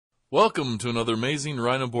Welcome to another amazing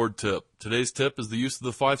RhinoBoard tip. Today's tip is the use of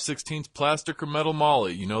the 5/16 plastic or metal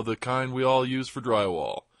molly, the kind we all use for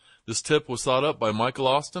drywall. This tip was thought up by Michael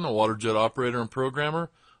Austin, a water jet operator and programmer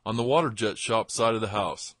on the water jet shop side of the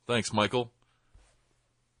house. Thanks, Michael.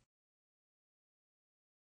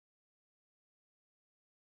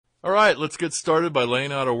 Alright, let's get started by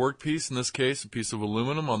laying out our workpiece, in this case a piece of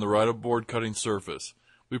aluminum on the RhinoBoard cutting surface.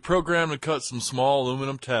 We programmed to cut some small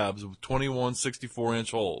aluminum tabs with 21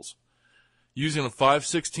 64-inch holes. Using a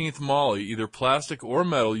 5/16 molly, either plastic or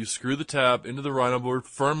metal, you screw the tab into the RhinoBoard,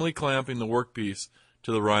 firmly clamping the workpiece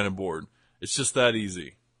to the RhinoBoard. It's just that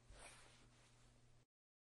easy.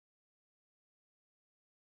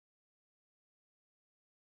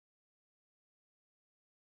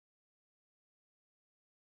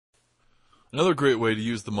 Another great way to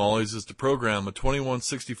use the mollies is to program a 21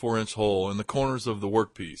 64-inch hole in the corners of the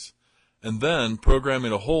workpiece, and then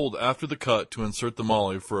programming a hold after the cut to insert the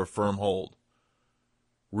molly for a firm hold.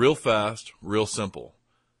 Real fast, real simple.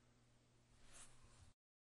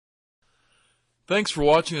 Thanks for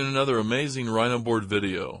watching another amazing RhinoBoard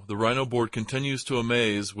video. The RhinoBoard continues to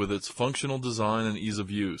amaze with its functional design and ease of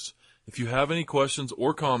use. If you have any questions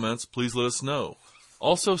or comments, please let us know.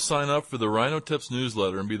 Also, sign up for the Rhino Tips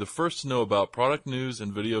newsletter and be the first to know about product news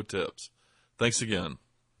and video tips. Thanks again.